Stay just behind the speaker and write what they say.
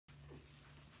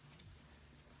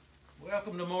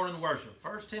Welcome to morning worship.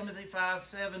 1 Timothy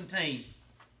 5:17.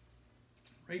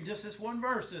 Read just this one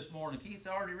verse this morning. Keith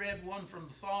already read one from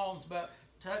the Psalms about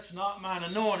touch not mine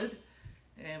anointed.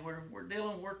 And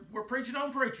we're preaching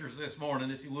on preachers this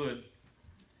morning, if you would.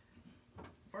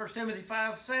 1 Timothy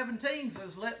 5:17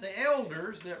 says, "Let the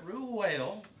elders that rule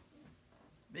well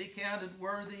be counted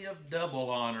worthy of double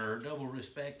honor," or double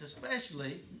respect,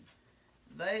 especially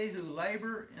they who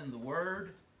labor in the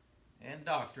word and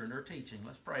doctrine or teaching.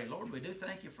 Let's pray. Lord, we do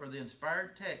thank you for the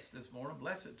inspired text this morning.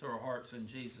 Bless it to our hearts in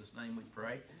Jesus' name we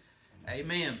pray.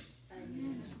 Amen.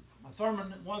 Amen. My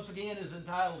sermon once again is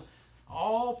entitled,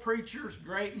 All Preachers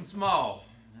Great and Small.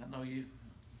 I know you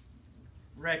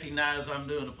recognize I'm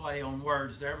doing a play on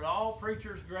words there, but all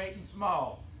preachers great and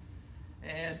small.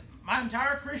 And my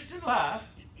entire Christian life,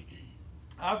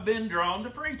 I've been drawn to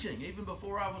preaching. Even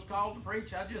before I was called to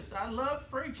preach, I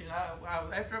loved preaching.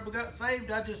 After I got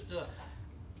saved, I just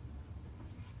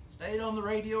stayed on the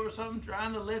radio or something,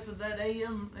 trying to listen to that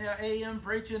AM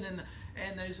preaching,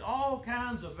 and there's all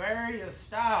kinds of various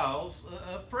styles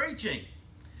of preaching.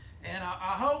 And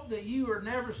I hope that you are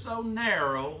never so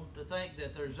narrow to think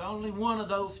that there's only one of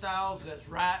those styles that's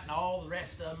right and all the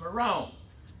rest of them are wrong,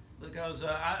 because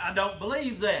I don't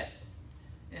believe that.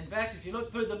 In fact, if you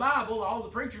look through the Bible, all the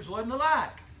preachers wasn't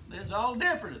alike. It's all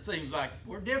different, it seems like.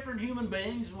 We're different human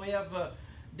beings, and we have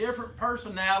different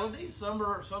personalities. Some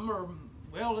are,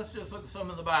 well, let's just look at some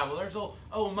of the Bible. There's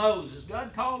old Moses.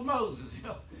 God called Moses,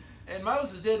 and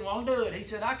Moses didn't want to do it. He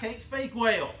said, "I can't speak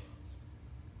well.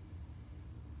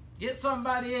 Get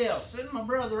somebody else. Send my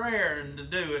brother Aaron to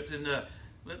do it." And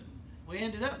we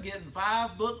ended up getting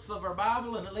 5 books of our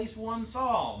Bible and at least 1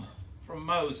 psalm from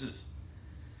Moses.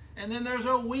 And then there's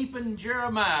old weeping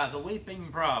Jeremiah, the weeping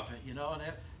prophet,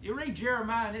 And you read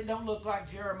Jeremiah, and it don't look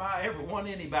like Jeremiah ever won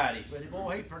anybody. But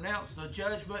boy, he pronounced the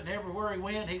judgment, and everywhere he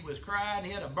went, he was crying.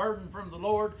 He had a burden from the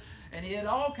Lord, and he had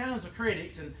all kinds of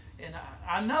critics. And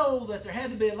I know that there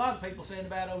had to be a lot of people saying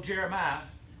about old Jeremiah,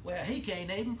 "Well, he can't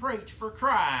even preach for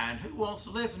crying. Who wants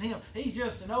to listen to him? He's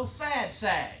just an old sad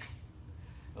sack."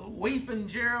 Weeping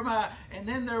Jeremiah. And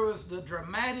then there was the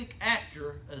dramatic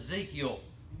actor Ezekiel.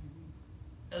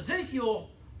 Ezekiel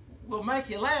will make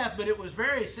you laugh, but it was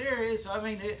very serious. I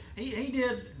mean, he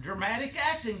did dramatic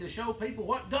acting to show people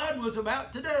what God was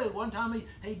about to do. One time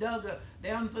he dug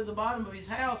down through the bottom of his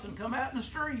house and come out in the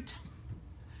street.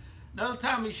 Another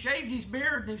time he shaved his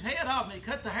beard and his head off, and he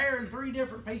cut the hair in 3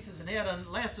 different pieces, and he had a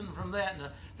lesson from that. And I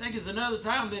think it's another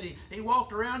time that he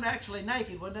walked around actually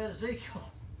naked. Wasn't that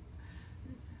Ezekiel?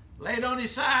 Laid on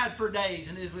his side for days,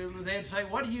 and they'd say,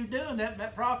 "What are you doing?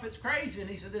 That prophet's crazy." And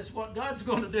he said, "This is what God's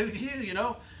going to do to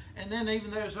you, And then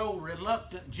even there's old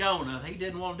reluctant Jonah. He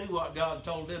didn't want to do what God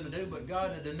told him to do, but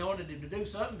God had anointed him to do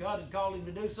something. God had called him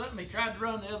to do something. He tried to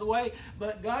run the other way,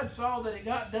 but God saw that it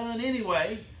got done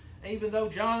anyway. Even though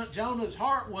Jonah's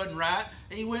heart wasn't right,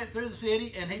 he went through the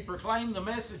city and he proclaimed the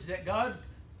message that God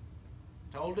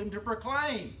told him to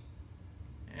proclaim.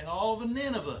 And all of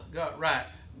Nineveh got right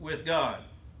with God.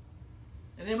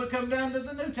 And then we come down to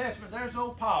the New Testament. There's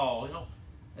old Paul.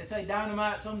 They say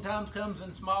dynamite sometimes comes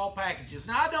in small packages.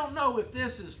 Now, I don't know if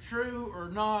this is true or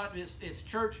not. It's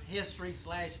church history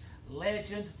 /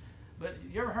 legend. But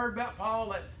you ever heard about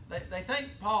Paul? They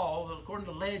think Paul, according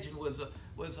to legend, was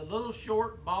a little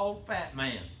short, bald, fat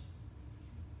man.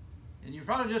 And you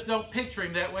probably just don't picture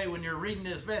him that way when you're reading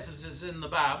his messages in the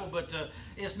Bible. But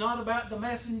it's not about the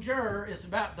messenger. It's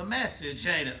about the message,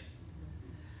 ain't it?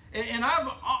 And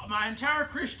my entire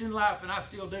Christian life, and I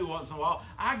still do once in a while,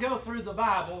 I go through the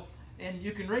Bible, and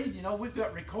you can read, we've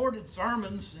got recorded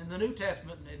sermons in the New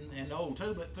Testament and the Old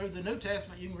too, but through the New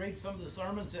Testament you can read some of the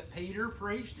sermons that Peter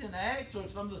preached in Acts, or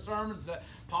some of the sermons that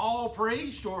Paul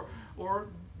preached, or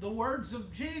the words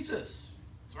of Jesus,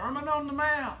 Sermon on the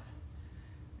Mount.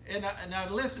 And I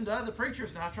listen to other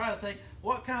preachers, and I try to think,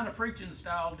 what kind of preaching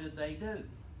style did they do?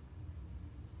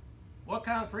 What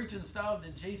kind of preaching style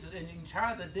did Jesus, and you can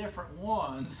try the different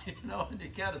ones, and you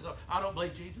kind of say, I don't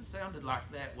believe Jesus sounded like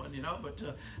that one, but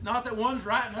not that one's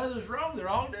right and others wrong. They're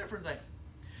all different things.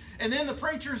 And then the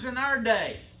preachers in our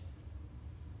day,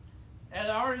 as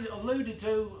I already alluded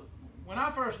to, when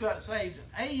I first got saved,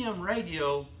 AM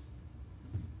radio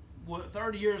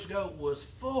 30 years ago was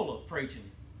full of preaching.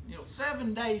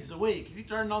 7 days a week. If you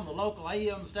turned on the local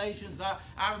AM stations,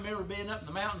 I remember being up in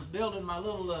the mountains building my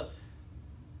little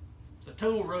it's a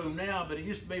tool room now, but it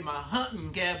used to be my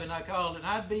hunting cabin, I called it. And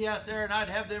I'd be out there, and I'd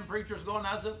have them preachers going.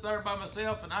 I was up there by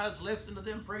myself, and I was listening to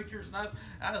them preachers, and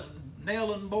I was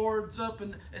nailing boards up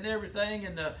and everything.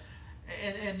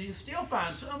 And you still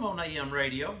find some on AM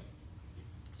radio.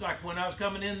 It's like when I was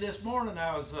coming in this morning,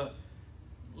 I was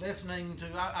listening to,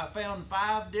 I found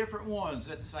 5 different ones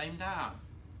at the same time.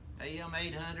 AM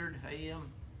 800,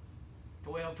 AM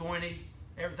 1220,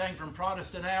 everything from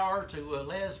Protestant Hour to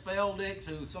Les Feldick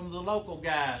to some of the local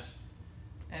guys.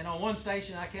 And on one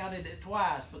station I counted it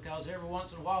twice, because every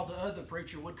once in a while the other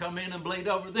preacher would come in and bleed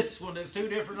over this one. There's 2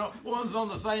 different ones on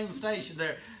the same station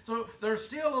there. So there's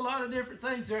still a lot of different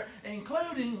things there,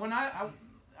 including when I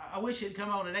wish he'd come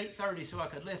on at 8:30 so I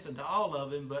could listen to all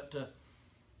of him, but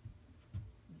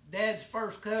Dad's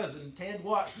first cousin, Ted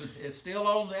Watson, is still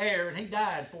on the air, and he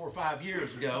died 4 or 5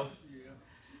 years ago. Yeah.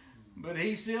 But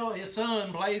his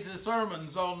son plays his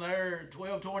sermons on there at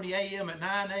 12:20 a.m. at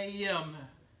 9 a.m.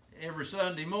 every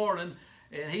Sunday morning,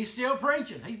 and he's still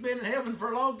preaching. He's been in heaven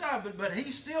for a long time, but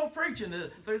he's still preaching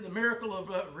through the miracle of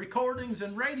recordings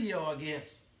and radio, I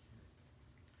guess.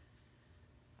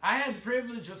 I had the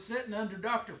privilege of sitting under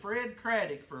Dr. Fred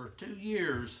Craddock for 2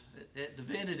 years at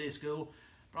Divinity School,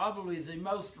 probably the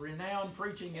most renowned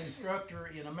preaching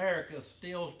instructor in America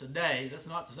still today. That's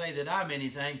not to say that I'm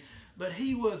anything, but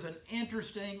he was an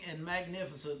interesting and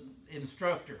magnificent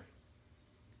instructor.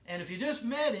 And if you just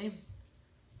met him,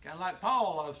 kind of like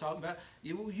Paul I was talking about,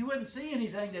 you wouldn't see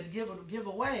anything that would give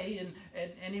away,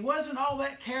 and he wasn't all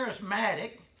that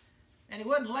charismatic, and he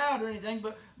wasn't loud or anything,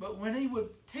 but when he would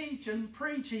teach and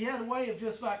preach, he had a way of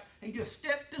he just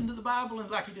stepped into the Bible, and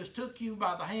like he just took you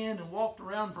by the hand and walked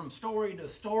around from story to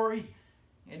story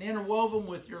and interwove them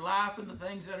with your life and the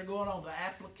things that are going on, the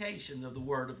application of the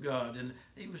Word of God. And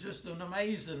he was just an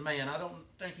amazing man. I don't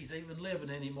think he's even living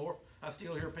anymore. I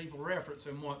still hear people reference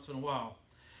him once in a while.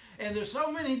 And there's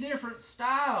so many different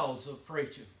styles of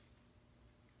preaching.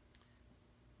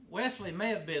 Wesley may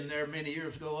have been there many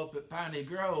years ago up at Piney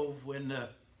Grove when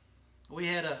we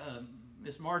had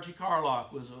Miss Margie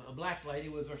Carlock, was a black lady,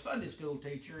 was our Sunday school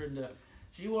teacher, and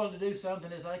she wanted to do something,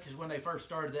 because when they first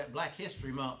started that Black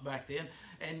History Month back then,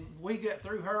 and we got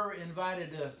through her, invited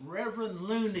Reverend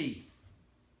Looney,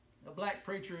 a black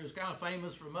preacher who was kind of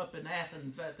famous from up in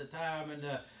Athens at the time,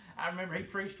 and I remember he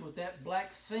preached with that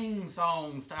black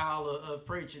sing-song style of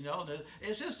preaching.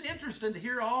 It's just interesting to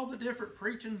hear all the different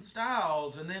preaching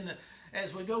styles. And then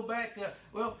as we go back,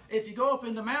 if you go up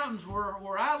in the mountains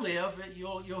where I live,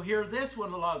 you'll hear this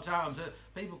one a lot of times.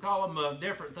 People call them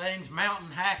different things,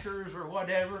 mountain hackers or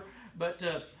whatever. But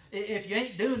if you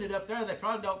ain't doing it up there, they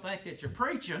probably don't think that you're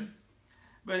preaching.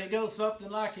 But it goes something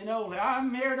like,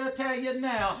 I'm here to tell you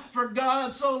now, for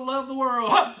God so loved the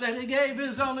world that he gave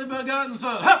his only begotten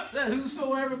Son, that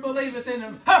whosoever believeth in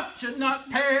him should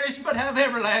not perish but have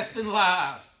everlasting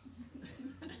life.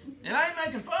 And I ain't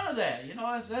making fun of that.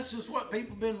 That's just what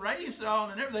people have been raised on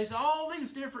and everything. There's all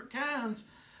these different kinds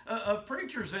of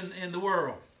preachers in the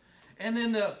world. And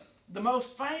then the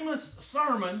most famous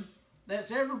sermon that's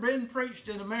ever been preached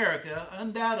in America,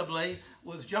 undoubtedly,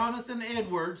 was Jonathan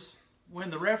Edwards' when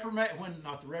the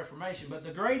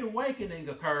Great Awakening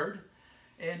occurred.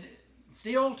 And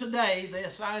still today they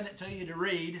assign it to you to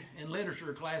read in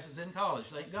literature classes in college.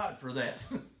 Thank God for that.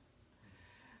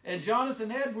 And Jonathan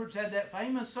Edwards had that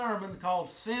famous sermon called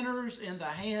Sinners in the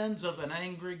Hands of an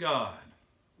Angry God.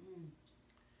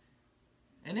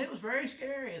 And it was very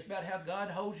scary. It's about how God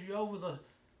holds you over the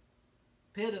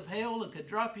pit of hell and could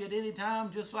drop you at any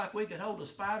time, just like we could hold a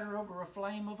spider over a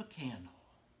flame of a candle.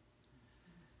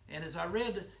 And as I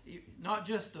read not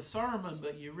just the sermon,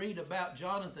 but you read about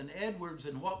Jonathan Edwards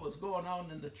and what was going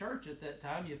on in the church at that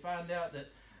time, you find out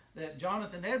that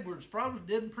Jonathan Edwards probably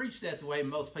didn't preach that the way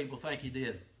most people think he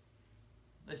did.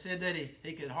 They said that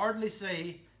he could hardly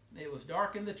see. It was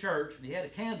dark in the church, and he had a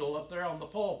candle up there on the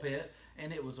pulpit,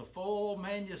 and it was a full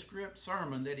manuscript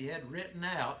sermon that he had written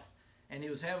out, and he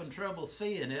was having trouble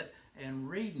seeing it and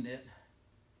reading it.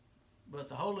 But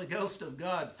the Holy Ghost of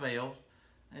God fell,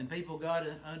 and people got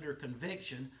under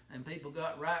conviction, and people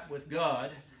got right with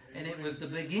God. And it was the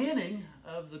beginning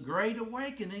of the Great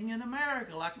Awakening in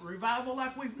America, like revival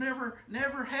like we've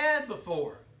never had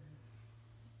before.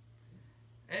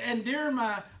 And during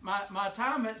my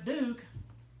time at Duke,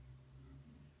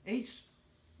 each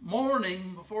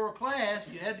morning before class,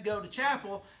 you had to go to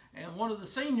chapel, and one of the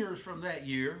seniors from that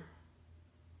year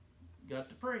got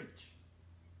to preach.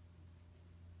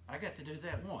 I got to do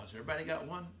that once. Everybody got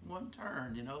one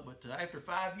turn, But after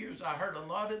 5 years, I heard a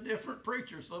lot of different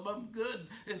preachers. Some of them good,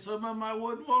 and some of them I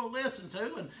wouldn't want to listen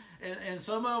to. And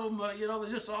some of them, they're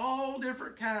just all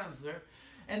different kinds there.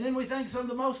 And then we think some of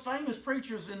the most famous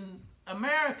preachers in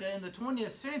America in the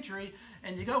 20th century,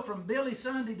 and you go from Billy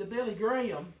Sunday to Billy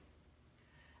Graham.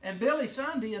 And Billy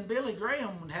Sunday and Billy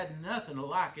Graham had nothing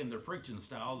alike in their preaching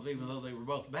styles, even though they were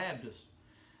both Baptists.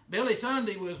 Billy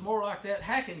Sunday was more like that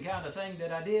hacking kind of thing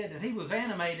that I did, and he was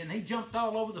animated, and he jumped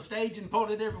all over the stage and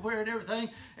pointed everywhere and everything.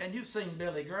 And you've seen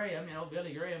Billy Graham. You know,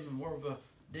 Billy Graham is more of a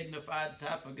dignified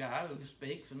type of guy who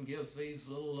speaks and gives these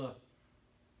little,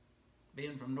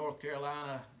 being from North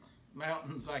Carolina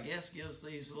mountains, I guess, gives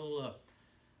these little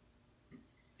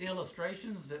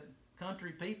illustrations that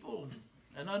country people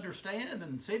and understand,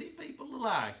 and city people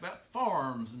alike, about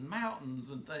farms and mountains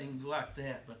and things like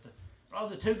that. But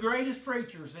probably the two greatest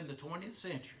preachers in the 20th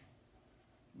century.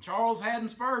 Charles Haddon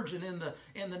Spurgeon in the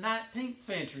 19th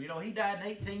century. You know, he died in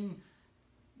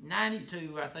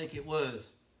 1892, I think it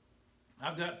was.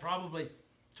 I've got probably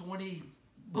 20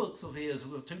 books of his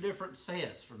with two different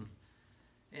sets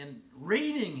and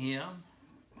reading him,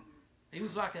 he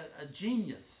was like a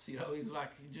genius. You know, he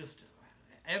just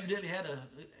evidently had an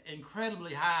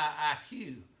incredibly high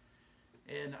IQ.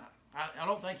 And I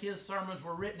don't think his sermons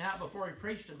were written out before he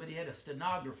preached them, but he had a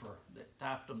stenographer that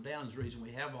typed them down. Is the reason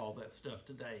we have all that stuff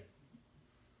today.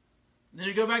 And then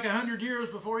you go back 100 years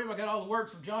before him, I got all the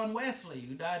works of John Wesley,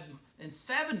 who died in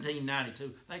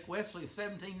 1792. I think Wesley is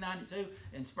 1792,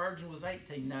 and Spurgeon was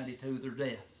 1892, their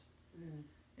deaths. Mm.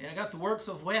 And I got the works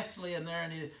of Wesley in there,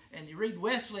 and you read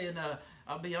Wesley, and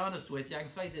I'll be honest with you, I can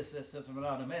say this since I'm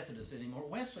not a Methodist anymore.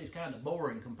 Wesley's kind of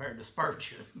boring compared to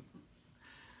Spurgeon.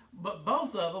 But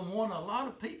both of them won a lot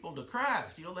of people to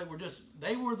Christ. You know,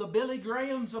 they were the Billy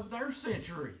Grahams of their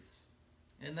centuries.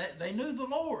 And they knew the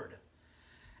Lord.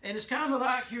 And it's kind of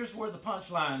like, here's where the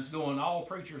punchline's going. All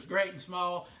preachers, great and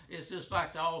small. It's just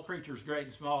like the all creatures, great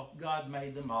and small. God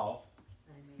made them all.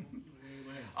 Amen.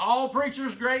 All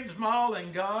preachers, great and small,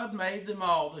 and God made them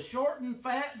all. The short and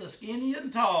fat, the skinny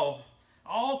and tall.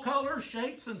 All colors,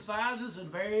 shapes, and sizes,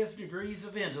 and various degrees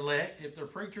of intellect. If they're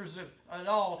preachers at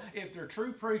all, if they're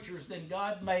true preachers, then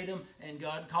God made them and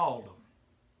God called them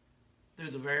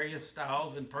through the various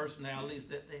styles and personalities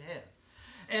that they have.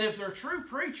 And if they're true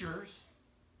preachers,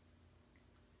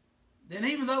 then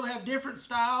even though they have different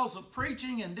styles of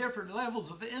preaching and different levels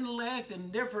of intellect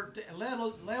and different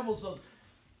levels of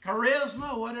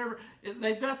charisma, whatever,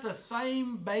 they've got the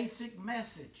same basic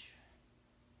message.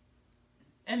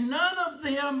 And none of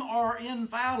them are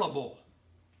infallible.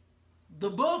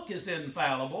 The book is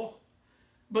infallible,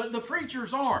 but the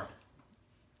preachers aren't.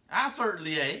 I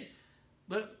certainly ain't.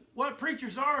 But what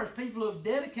preachers are is people who have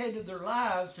dedicated their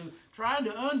lives to trying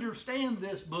to understand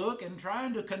this book and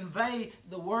trying to convey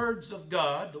the words of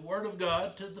God, the Word of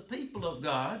God, to the people of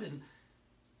God. And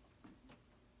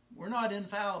we're not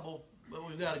infallible, but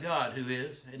we've got a God who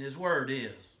is, and His Word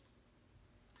is.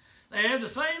 They have the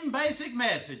same basic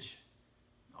message.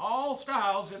 All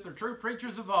styles, if they're true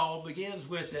preachers of all, begins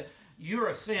with that you're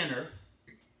a sinner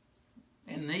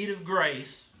in need of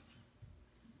grace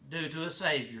due to a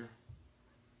Savior.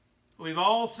 We've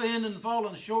all sinned and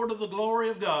fallen short of the glory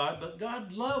of God, but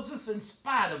God loves us in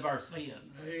spite of our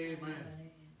sins. Amen.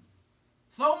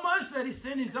 So much that He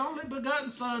sent His only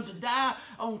begotten Son to die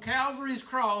on Calvary's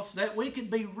cross that we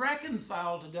could be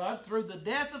reconciled to God through the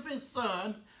death of His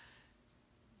Son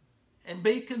and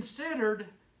be considered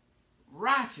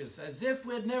righteous, as if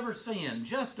we had never sinned,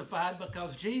 justified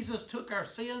because Jesus took our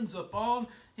sins upon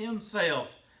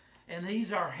Himself. And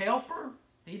He's our helper.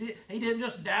 He didn't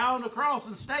just die on the cross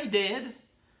and stay dead.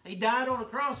 He died on the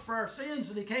cross for our sins,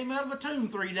 and He came out of a tomb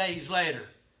 3 days later.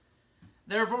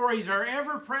 Therefore, He's our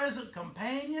ever-present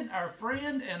companion, our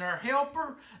friend, and our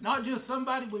helper. Not just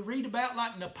somebody we read about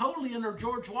like Napoleon or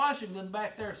George Washington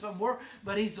back there somewhere,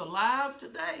 but He's alive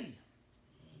today.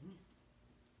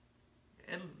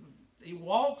 And He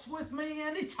walks with me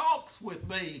and He talks with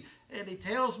me, and He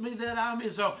tells me that I'm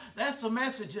His own. That's the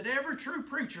message that every true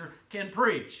preacher can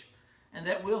preach, and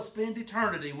that we'll spend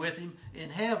eternity with Him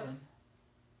in heaven,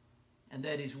 and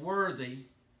that He's worthy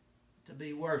to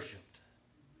be worshiped.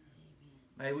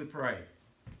 May we pray.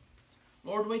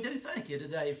 Lord, we do thank You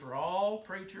today for all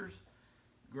preachers,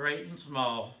 great and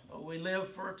small. We live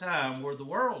for a time where the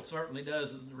world certainly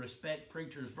doesn't respect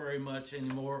preachers very much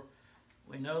anymore.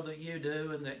 We know that You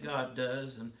do and that God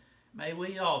does, and may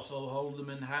we also hold them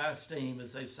in high esteem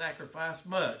as they've sacrificed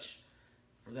much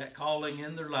for that calling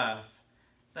in their life.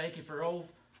 Thank You for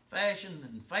old-fashioned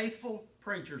and faithful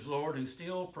preachers, Lord, who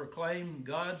still proclaim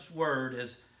God's Word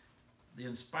as the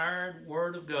inspired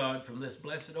Word of God from this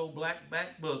blessed old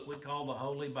black-back book we call the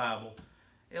Holy Bible.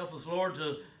 Help us, Lord,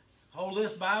 to hold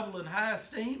this Bible in high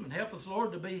esteem, and help us,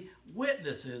 Lord, to be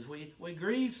witnesses. We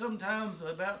grieve sometimes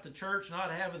about the church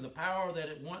not having the power that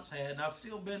it once had, and I've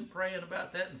still been praying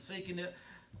about that and seeking it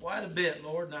quite a bit,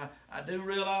 Lord. And I do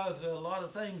realize that a lot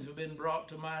of things have been brought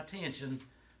to my attention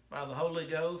by the Holy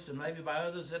Ghost and maybe by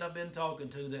others that I've been talking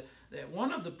to that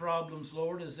one of the problems,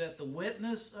 Lord, is that the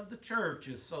witness of the church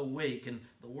is so weak, and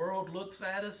the world looks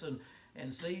at us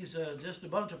and sees just a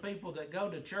bunch of people that go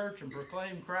to church and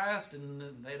proclaim Christ, and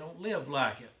they don't live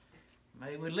like it.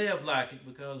 May we live like it,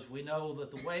 because we know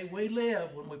that the way we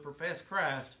live when we profess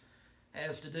Christ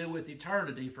has to do with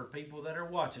eternity for people that are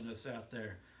watching us out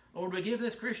there. Lord, we give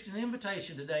this Christian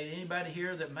invitation today to anybody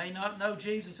here that may not know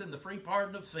Jesus and the free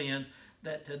pardon of sin,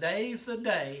 that today's the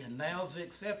day and now's the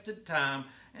accepted time,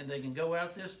 and they can go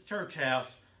out this church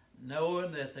house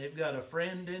knowing that they've got a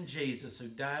friend in Jesus who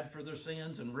died for their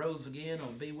sins and rose again and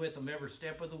will be with them every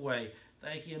step of the way.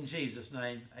 Thank you in Jesus'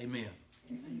 name. Amen.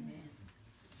 Amen.